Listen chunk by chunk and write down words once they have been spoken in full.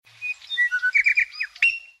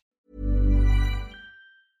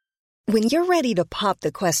When you're ready to pop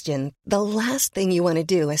the question, the last thing you want to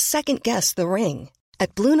do is second-guess the ring.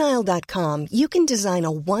 At BlueNile.com, you can design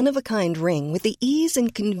a one-of-a-kind ring with the ease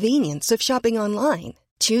and convenience of shopping online.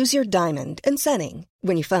 Choose your diamond and setting.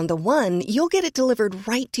 When you find the one, you'll get it delivered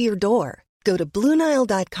right to your door. Go to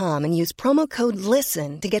BlueNile.com and use promo code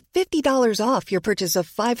LISTEN to get $50 off your purchase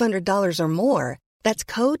of $500 or more. That's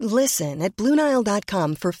code LISTEN at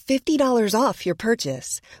BlueNile.com for $50 off your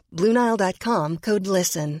purchase. BlueNile.com, code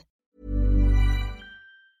LISTEN.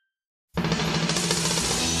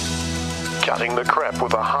 Cutting the crap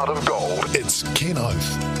with a heart of gold. It's Ken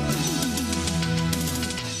Oath.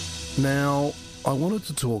 Now, I wanted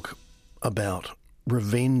to talk about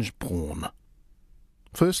revenge porn.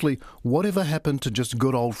 Firstly, whatever happened to just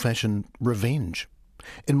good old-fashioned revenge?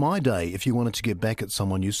 In my day, if you wanted to get back at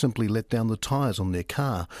someone, you simply let down the tyres on their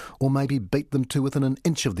car, or maybe beat them to within an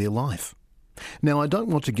inch of their life. Now, I don't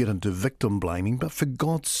want to get into victim blaming, but for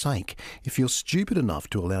God's sake, if you're stupid enough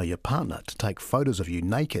to allow your partner to take photos of you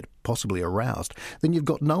naked, possibly aroused, then you've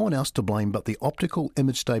got no one else to blame but the optical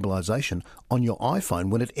image stabilisation on your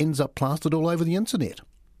iPhone when it ends up plastered all over the internet.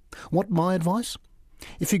 What my advice?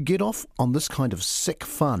 If you get off on this kind of sick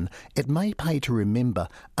fun, it may pay to remember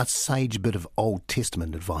a sage bit of Old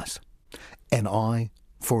Testament advice. An eye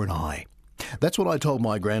for an eye. That's what I told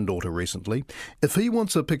my granddaughter recently. If he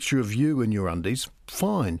wants a picture of you in your undies,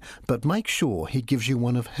 fine, but make sure he gives you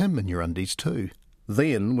one of him in your undies too.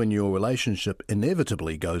 Then, when your relationship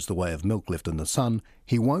inevitably goes the way of milk left in the sun,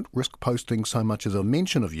 he won't risk posting so much as a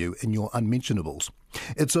mention of you in your unmentionables.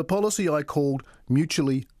 It's a policy I called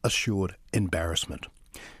mutually assured embarrassment.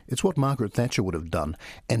 It's what Margaret Thatcher would have done,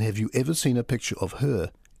 and have you ever seen a picture of her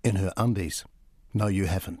in her undies? No, you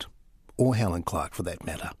haven't. Or Helen Clark, for that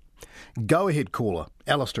matter. Go ahead, caller.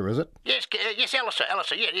 Alistair, is it? Yes, Alistair,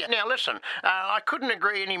 yeah. Now, listen, I couldn't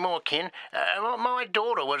agree any more, Ken. My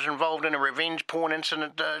daughter was involved in a revenge porn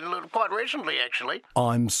incident quite recently, actually.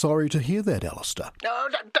 I'm sorry to hear that, Alistair. No,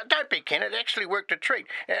 don't be, Ken. It actually worked a treat.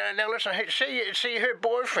 Now, listen, see, her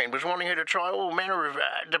boyfriend was wanting her to try all manner of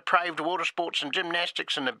depraved water sports and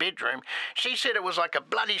gymnastics in the bedroom. She said it was like a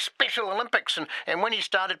bloody Special Olympics, and when he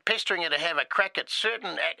started pestering her to have a crack at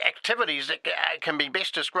certain activities that can be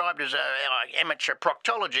best described as amateur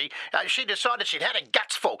proctology, she decided she'd had her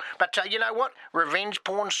guts full. But you know what? Revenge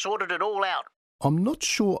porn sorted it all out. I'm not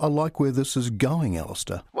sure I like where this is going,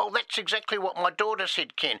 Alistair. Well, that's exactly what my daughter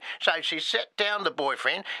said, Ken. So she sat down the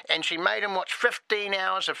boyfriend and she made him watch 15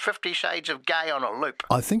 hours of 50 Shades of Gay on a loop.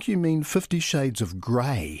 I think you mean 50 Shades of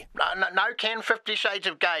Grey. No, Ken, 50 Shades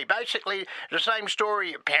of Gay. Basically the same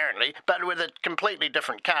story, apparently, but with a completely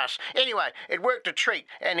different cast. Anyway, it worked a treat,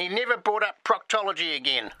 and he never brought up proctology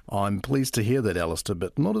again. I'm pleased to hear that, Alistair,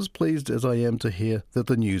 but not as pleased as I am to hear that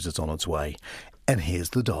the news is on its way. And here's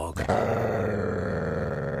the dog.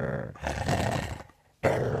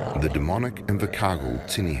 The demonic Invercargill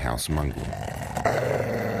Tini House Mongrel.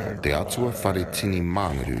 Te Atua Whare Tini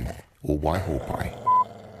Māngaru o Waihopai.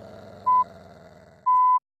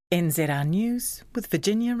 NZR News with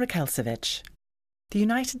Virginia Rakalsevich. The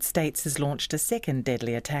United States has launched a second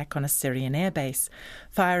deadly attack on a Syrian airbase,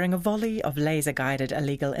 firing a volley of laser-guided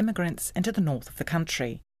illegal immigrants into the north of the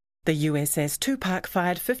country. The USS Tupac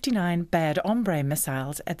fired 59 Bad Hombre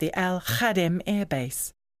missiles at the Al Khadem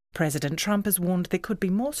airbase. President Trump has warned there could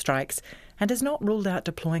be more strikes and has not ruled out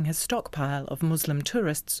deploying his stockpile of Muslim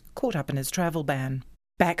tourists caught up in his travel ban.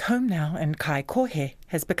 Back home now, and Kaikohe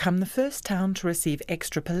has become the first town to receive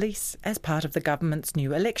extra police as part of the government's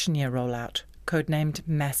new election year rollout, codenamed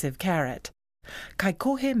Massive Carrot.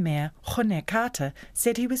 Kaikohe Mayor Hone Carter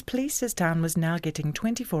said he was pleased his town was now getting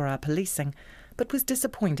 24-hour policing, but was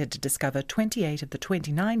disappointed to discover 28 of the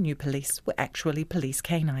 29 new police were actually police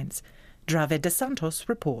canines. Drave de Santos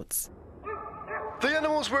reports. The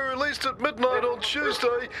animals were released at midnight on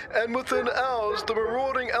Tuesday, and within hours the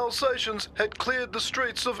marauding Alsatians had cleared the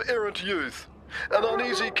streets of errant youth. An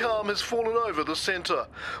uneasy calm has fallen over the centre.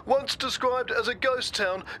 Once described as a ghost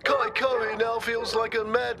town, Kaikohe now feels like a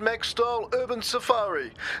Mad Max-style urban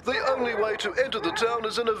safari. The only way to enter the town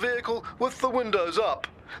is in a vehicle with the windows up.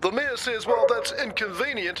 The mayor says while that's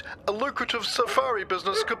inconvenient, a lucrative safari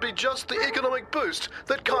business could be just the economic boost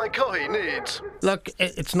that Kaikohe needs. Look,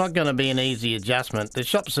 it's not going to be an easy adjustment. The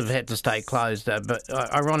shops have had to stay closed, but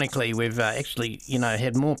ironically we've actually,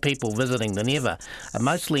 had more people visiting than ever.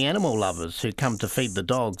 Mostly animal lovers who come to feed the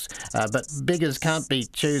dogs. But beggars can't be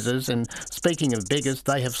choosers, and speaking of beggars,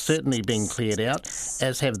 they have certainly been cleared out,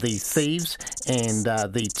 as have the thieves and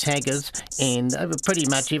the taggers and pretty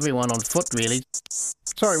much everyone on foot, really.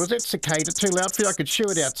 Sorry, was that cicada too loud for you? I could shoo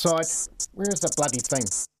it outside. Where's the bloody thing?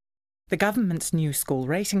 The government's new school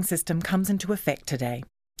rating system comes into effect today.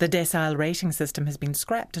 The decile rating system has been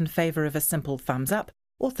scrapped in favour of a simple thumbs up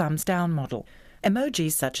or thumbs down model.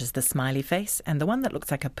 Emojis such as the smiley face and the one that looks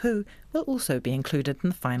like a poo will also be included in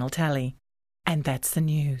the final tally. And that's the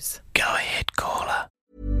news. Go ahead, caller.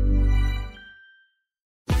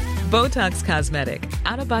 Botox Cosmetic,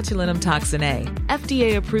 out of botulinum toxin A,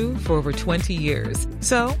 FDA approved for over 20 years.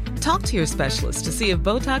 So, talk to your specialist to see if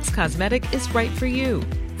Botox Cosmetic is right for you.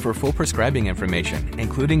 For full prescribing information,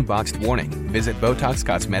 including boxed warning, visit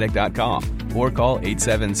BotoxCosmetic.com or call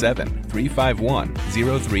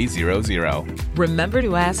 877-351-0300. Remember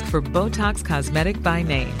to ask for Botox Cosmetic by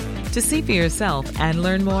name. To see for yourself and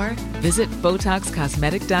learn more, visit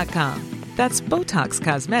BotoxCosmetic.com. That's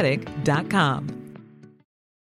BotoxCosmetic.com.